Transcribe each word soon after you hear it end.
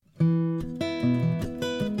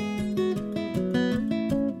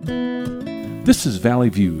This is Valley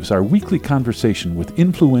Views, our weekly conversation with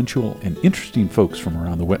influential and interesting folks from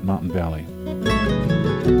around the Wet Mountain Valley.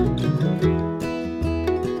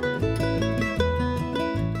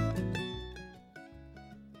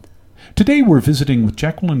 Today we're visiting with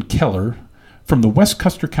Jacqueline Keller from the West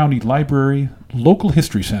Custer County Library Local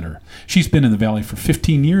History Center. She's been in the Valley for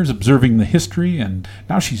 15 years observing the history, and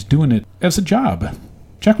now she's doing it as a job.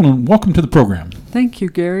 Jacqueline, welcome to the program. Thank you,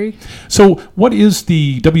 Gary. So, what is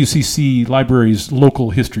the WCC Library's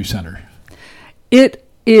Local History Center? It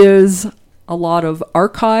is a lot of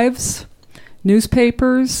archives,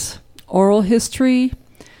 newspapers, oral history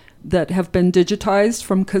that have been digitized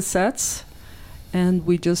from cassettes, and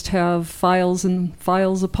we just have files and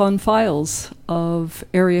files upon files of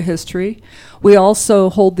area history. We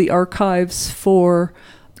also hold the archives for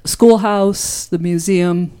schoolhouse, the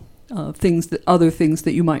museum, other things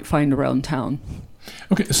that you might find around town.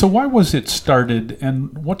 Okay, so why was it started,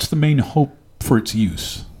 and what's the main hope for its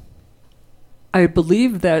use? I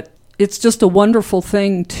believe that it's just a wonderful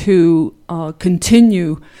thing to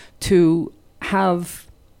continue to have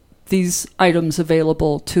these items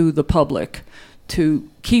available to the public, to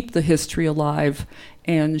keep the history alive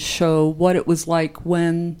and show what it was like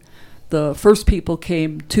when the first people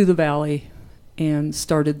came to the valley and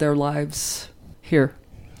started their lives here.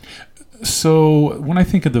 So when I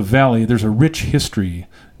think of the valley, there's a rich history.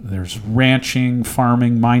 There's ranching,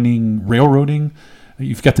 farming, mining, railroading.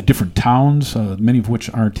 You've got the different towns, many of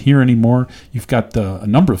which aren't here anymore. You've got a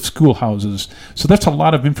number of schoolhouses. So that's a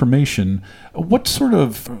lot of information. What sort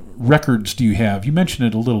of records do you have? You mentioned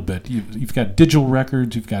it a little bit. You've got digital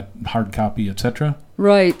records, you've got hard copy, etc.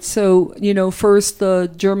 Right. So, first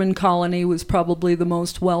the German colony was probably the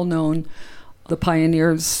most well-known, the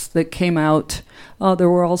pioneers that came out. There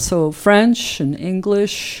were also French and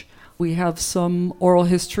English. We have some oral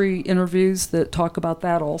history interviews that talk about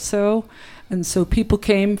that also. And so people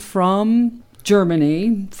came from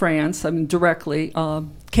Germany, France, directly.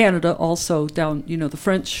 Canada also down, the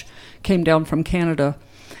French came down from Canada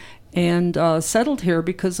and settled here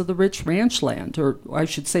because of the rich ranch land, or I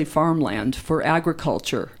should say farmland, for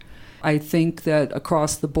agriculture. I think that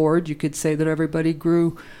across the board you could say that everybody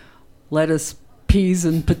grew lettuce, peas,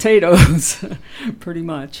 and potatoes, pretty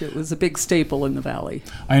much. It was a big staple in the valley.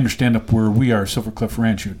 I understand up where we are, Silver Cliff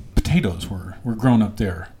Ranch, potatoes were grown up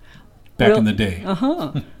there back in the day.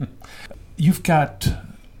 Uh-huh. You've got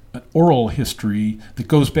an oral history that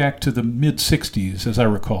goes back to the mid-'60s, as I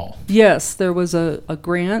recall. Yes, there was a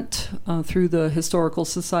grant through the Historical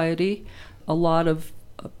Society. A lot of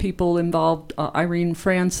people involved, Irene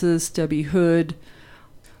Francis, Debbie Hood,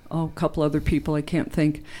 a couple other people I can't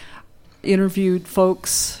think, interviewed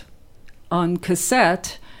folks on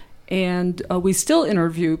cassette, and we still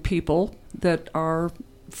interview people that are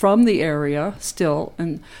from the area still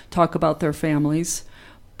and talk about their families.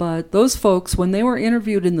 But those folks, when they were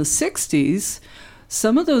interviewed in the 60s,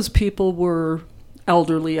 some of those people were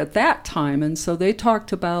elderly at that time, and so they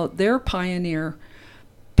talked about their pioneer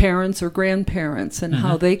parents or grandparents and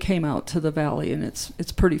how they came out to the valley, and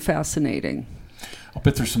it's pretty fascinating. I'll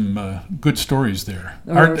bet there's some good stories there.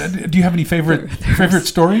 Do you have any favorite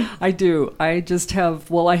story? I do. I have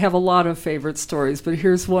a lot of favorite stories, but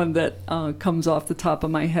here's one that comes off the top of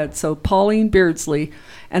my head. So Pauline Beardsley,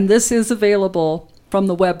 and this is available from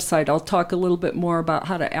the website. I'll talk a little bit more about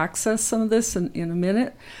how to access some of this in a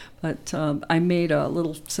minute, but I made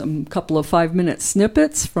some couple of 5-minute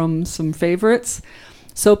snippets from some favorites.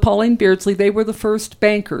 So Pauline Beardsley, they were the first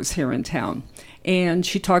bankers here in town. And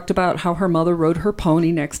she talked about how her mother rode her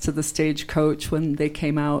pony next to the stagecoach when they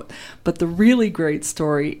came out. But the really great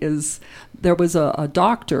story is there was a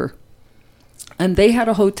doctor, and they had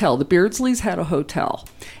a hotel. The Beardsleys had a hotel,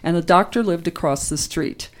 and the doctor lived across the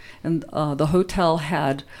street. And the hotel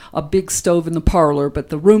had a big stove in the parlor, but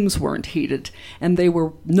the rooms weren't heated, and they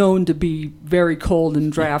were known to be very cold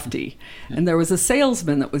and drafty. And there was a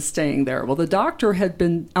salesman that was staying there. Well, the doctor had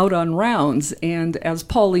been out on rounds, and as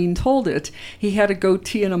Pauline told it, he had a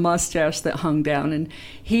goatee and a mustache that hung down, and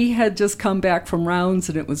he had just come back from rounds,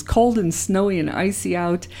 and it was cold and snowy and icy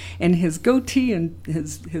out, and his goatee and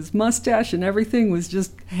his mustache and everything was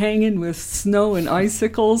just hanging with snow and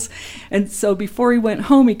icicles. And so before he went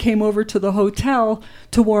home, he came over to the hotel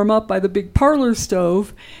to warm up by the big parlor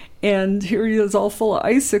stove, and here he is all full of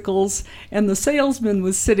icicles, and the salesman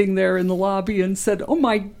was sitting there in the lobby and said, "Oh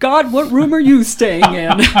my God, what room are you staying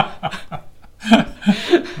in?"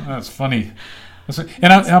 That's funny.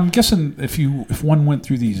 And I'm guessing if one went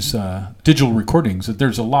through these digital recordings, that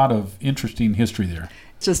there's a lot of interesting history there.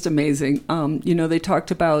 Just amazing. They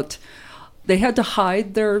talked about they had to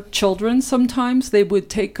hide their children sometimes. They would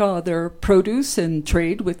take their produce and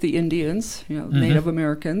trade with the Indians, Native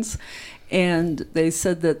Americans. And they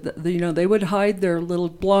said that, they would hide their little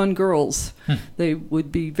blonde girls. They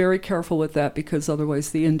would be very careful with that because otherwise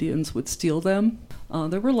the Indians would steal them.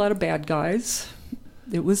 There were a lot of bad guys.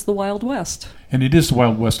 It was the Wild West. And it is the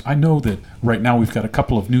Wild West. I know that right now we've got a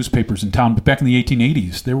couple of newspapers in town, but back in the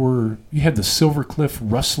 1880s, you had the Silver Cliff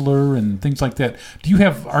Rustler and things like that. Do you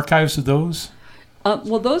have archives of those?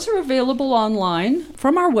 Well, those are available online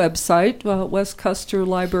from our website,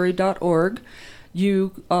 westcusterlibrary.org.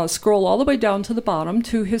 You scroll all the way down to the bottom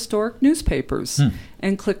to historic newspapers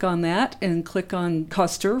and click on that and click on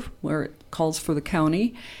Custer, where it calls for the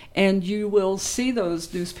county, and you will see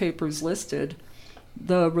those newspapers listed.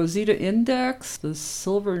 The Rosita Index, the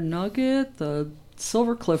Silver Nugget, the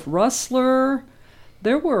Silver Cliff Rustler.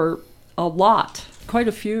 There were quite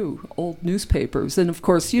a few old newspapers. And of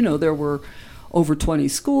course, there were over 20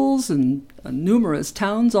 schools and numerous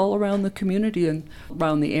towns all around the community and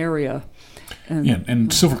around the area.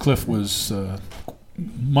 And Silver Cliff was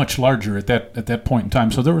much larger at that point in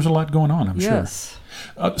time, so there was a lot going on, I'm sure.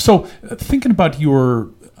 So thinking about your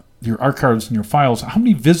archives and your files, how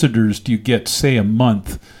many visitors do you get, say, a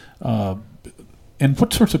month? And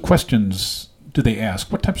what sorts of questions do they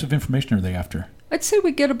ask? What types of information are they after? I'd say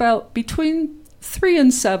we get about between 3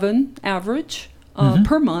 and 7 average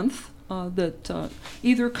per month that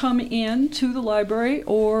either come in to the library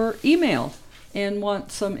or email and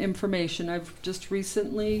want some information. I've just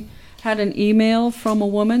recently had an email from a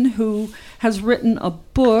woman who has written a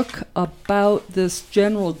book about this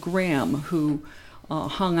General Graham who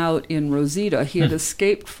hung out in Rosita. He had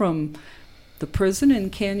escaped from the prison in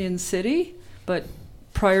Canyon City, but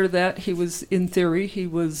prior to that, he was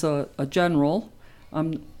a general.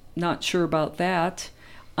 I'm not sure about that.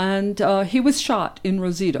 And he was shot in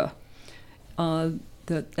Rosita.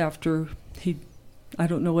 That after I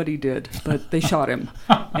don't know what he did, but they shot him.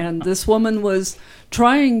 And this woman was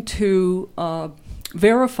trying to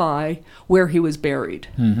verify where he was buried.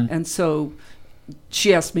 And so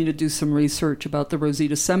she asked me to do some research about the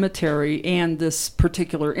Rosita Cemetery and this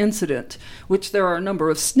particular incident, which there are a number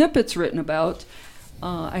of snippets written about.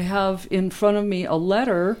 I have in front of me a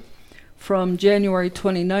letter from January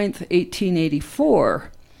 29th,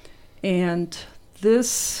 1884. And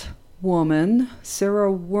this woman,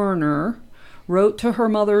 Sarah Werner, wrote to her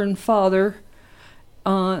mother and father,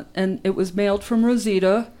 and it was mailed from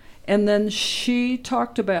Rosita. And then she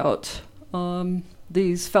talked about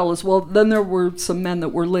these fellows. Well, then there were some men that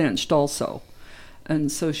were lynched also. And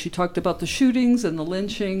so she talked about the shootings and the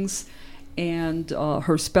lynchings, and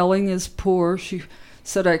her spelling is poor. She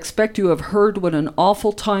said, "I expect you have heard what an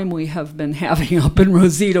awful time we have been having up in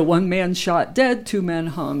Rosita. 1 man shot dead, 2 men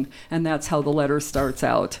hung." And that's how the letter starts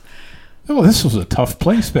out. Oh, this was a tough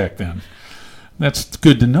place back then. That's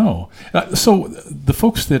good to know. So the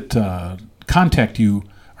folks that contact you,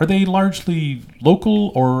 are they largely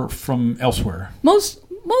local or from elsewhere?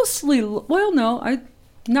 Mostly, well, no,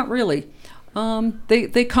 not really.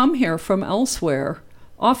 They come here from elsewhere.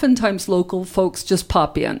 Oftentimes local folks just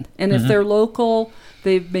pop in. And if they're local,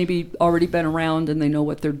 they've maybe already been around and they know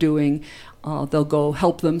what they're doing. They'll go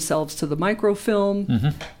help themselves to the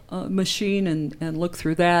microfilm machine and look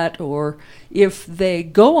through that. Or if they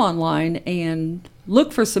go online and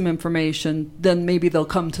look for some information, then maybe they'll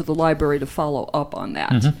come to the library to follow up on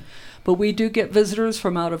that. But we do get visitors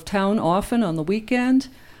from out of town often on the weekend.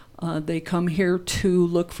 They come here to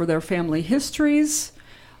look for their family histories.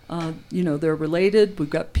 They're related. We've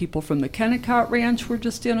got people from the Kennecott Ranch we're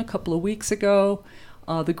just in a couple of weeks ago.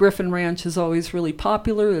 The Griffin Ranch is always really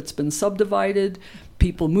popular. It's been subdivided.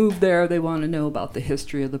 People move there. They want to know about the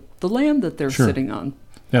history of the land that they're sitting on.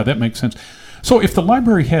 Yeah, that makes sense. So if the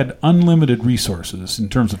library had unlimited resources in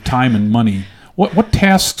terms of time and money, what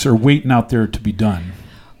tasks are waiting out there to be done?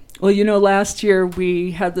 Well, last year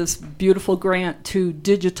we had this beautiful grant to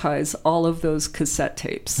digitize all of those cassette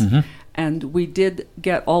tapes. And we did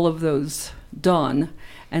get all of those done.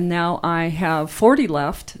 And now I have 40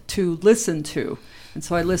 left to listen to. And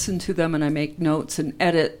so I listen to them and I make notes and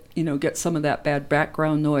edit, get some of that bad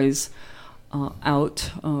background noise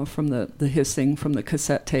out from the hissing from the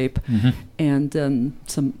cassette tape. And then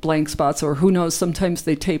some blank spots, or who knows, sometimes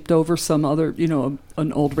they taped over some other,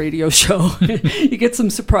 an old radio show. You get some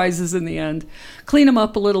surprises in the end. Clean them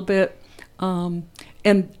up a little bit. And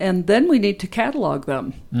then we need to catalog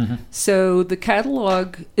them. So the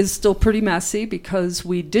catalog is still pretty messy because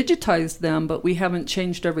we digitized them, but we haven't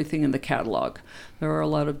changed everything in the catalog. There are a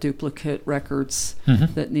lot of duplicate records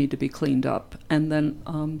that need to be cleaned up. And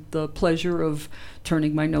then the pleasure of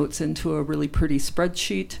turning my notes into a really pretty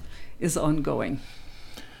spreadsheet is ongoing.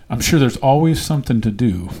 I'm sure there's always something to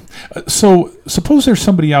do. So suppose there's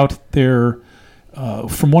somebody out there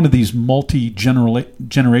from one of these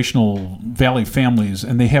multi-generational Valley families,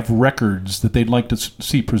 and they have records that they'd like to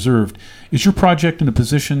see preserved. Is your project in a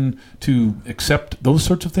position to accept those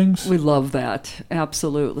sorts of things? We love that,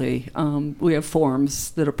 absolutely. We have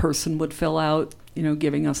forms that a person would fill out,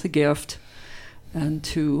 giving us a gift, and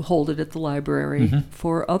to hold it at the library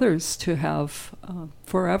for others to have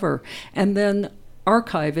forever. And then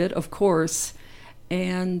archive it, of course,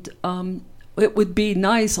 and it would be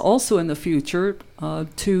nice also in the future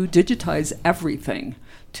to digitize everything,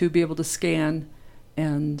 to be able to scan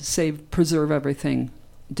and preserve everything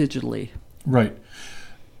digitally. Right.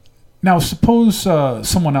 Now, suppose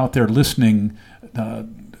someone out there listening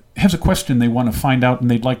has a question they want to find out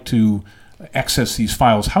and they'd like to access these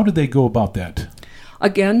files. How do they go about that?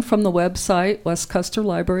 Again, from the website,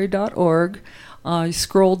 westcusterlibrary.org,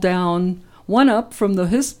 scroll down one up from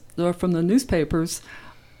the newspapers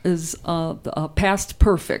is Past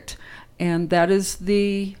Perfect, and that is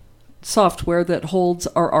the software that holds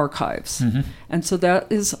our archives. And so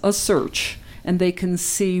that is a search, and they can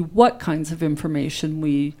see what kinds of information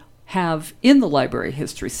we have in the Library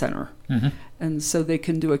History Center. And so they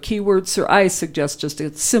can do a keyword search. I suggest just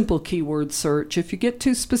a simple keyword search. If you get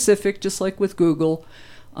too specific, just like with Google,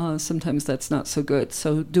 sometimes that's not so good.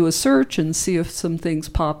 So do a search and see if some things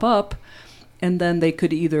pop up, and then they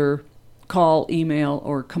could either call, email,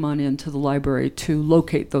 or come on into the library to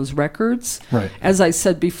locate those records. Right. As I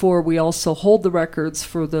said before, we also hold the records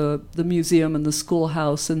for the museum and the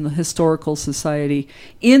schoolhouse and the historical society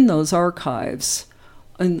in those archives,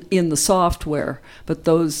 in the software, but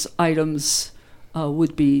those items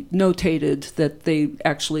would be notated that they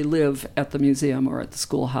actually live at the museum or at the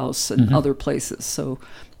schoolhouse and other places. So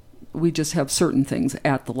we just have certain things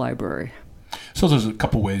at the library. So there's a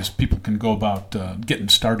couple ways people can go about getting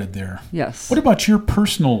started there. Yes. What about your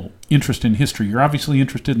personal interest in history? You're obviously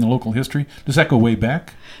interested in the local history. Does that go way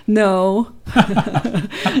back? No.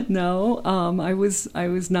 No. I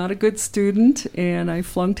was not a good student, and I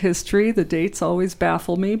flunked history. The dates always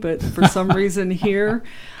baffle me, but for some reason here,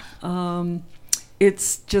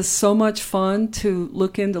 it's just so much fun to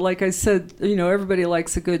look into. Like I said, everybody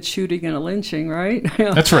likes a good shooting and a lynching, right?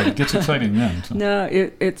 That's right. It gets exciting then. So. No,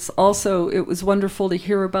 it was wonderful to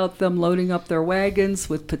hear about them loading up their wagons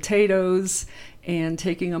with potatoes and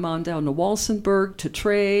taking them on down to Walsenburg to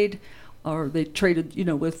trade, or they traded,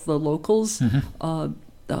 with the locals.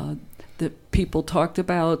 The people talked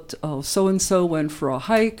about, so-and-so went for a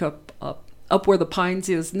hike up where the Pines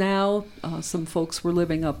is now. Some folks were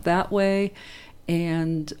living up that way,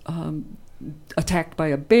 and attacked by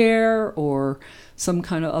a bear or some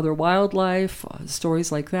kind of other wildlife,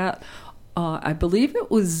 stories like that. I believe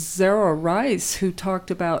it was Zara Rice who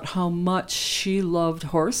talked about how much she loved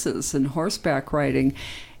horses and horseback riding,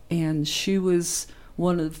 and she was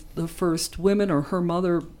one of the first women, or her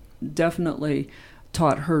mother definitely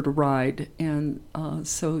taught her to ride. And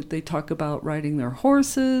so they talk about riding their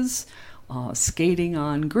horses, skating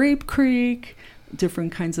on Grape Creek,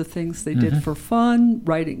 different kinds of things they did for fun,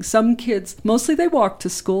 riding. Some kids, mostly they walked to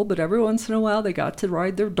school, but every once in a while they got to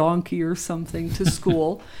ride their donkey or something to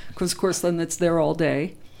school, because of course then it's there all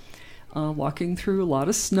day. Walking through a lot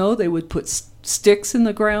of snow, they would put sticks in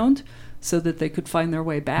the ground so that they could find their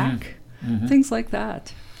way back, things like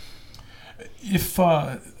that. If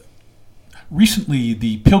recently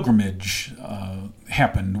the pilgrimage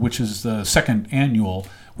happened, which is the second annual,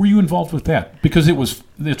 were you involved with that? Because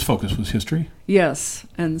its focus was history. Yes,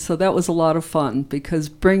 and so that was a lot of fun, because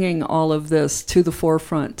bringing all of this to the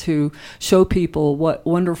forefront to show people what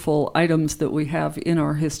wonderful items that we have in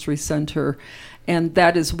our history center. And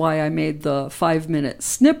that is why I made the 5-minute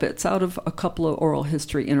snippets out of a couple of oral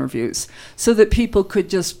history interviews, so that people could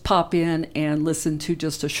just pop in and listen to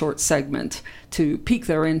just a short segment to pique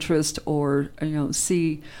their interest, or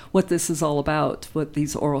see what this is all about, what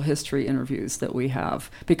these oral history interviews that we have,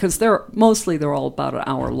 because they're all about an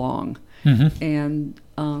hour long. And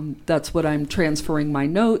that's what I'm transferring my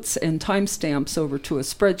notes and timestamps over to a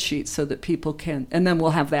spreadsheet so that people can, and then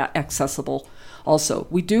we'll have that accessible also.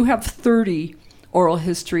 We do have 30 oral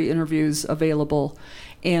history interviews available,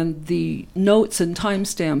 and the notes and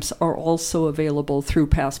timestamps are also available through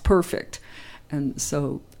Past Perfect. And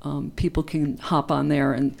so people can hop on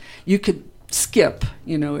there, and you could skip,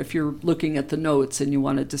 if you're looking at the notes and you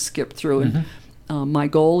wanted to skip through. And my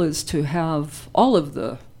goal is to have all of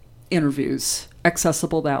the interviews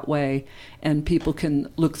accessible that way, and people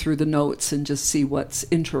can look through the notes and just see what's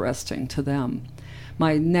interesting to them.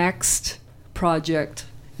 My next project,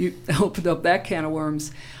 you opened up that can of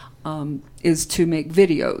worms, is to make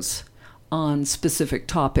videos. on specific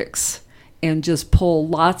topics and just pull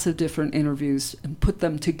lots of different interviews and put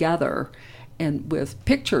them together and with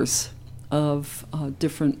pictures of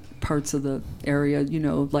different parts of the area,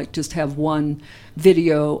 like just have one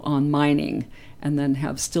video on mining and then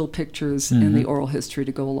have still pictures and the oral history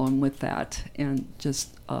to go along with that, and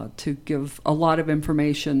just to give a lot of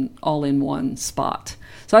information all in one spot.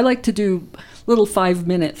 So I like to do little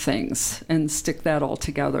 5-minute things and stick that all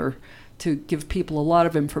together to give people a lot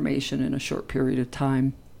of information in a short period of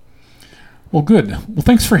time. Well, good. Well,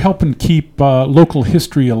 thanks for helping keep local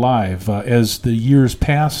history alive. As the years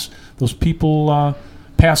pass, those people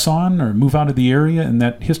pass on or move out of the area, and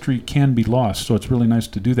that history can be lost. So it's really nice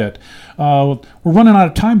to do that. We're running out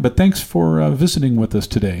of time, but thanks for visiting with us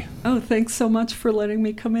today. Oh, thanks so much for letting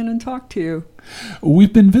me come in and talk to you.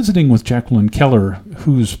 We've been visiting with Jacqueline Keller,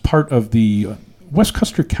 who's part of the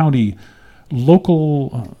Westchester County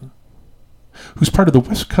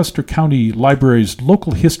Library's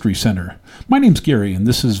Local History Center. My name's Gary, and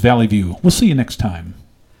this is Valley View. We'll see you next time.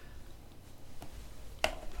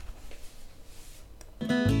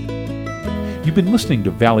 You've been listening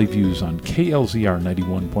to Valley Views on KLZR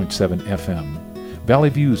 91.7 FM. Valley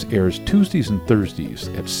Views airs Tuesdays and Thursdays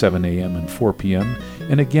at 7 a.m. and 4 p.m.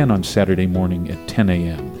 and again on Saturday morning at 10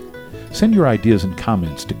 a.m. Send your ideas and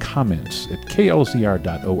comments to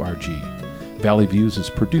comments@klzr.org. Valley Views is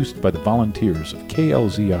produced by the volunteers of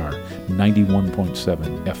KLZR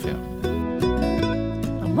 91.7 FM.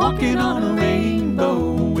 I'm walking on a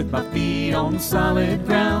rainbow with my feet on solid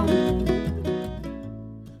ground.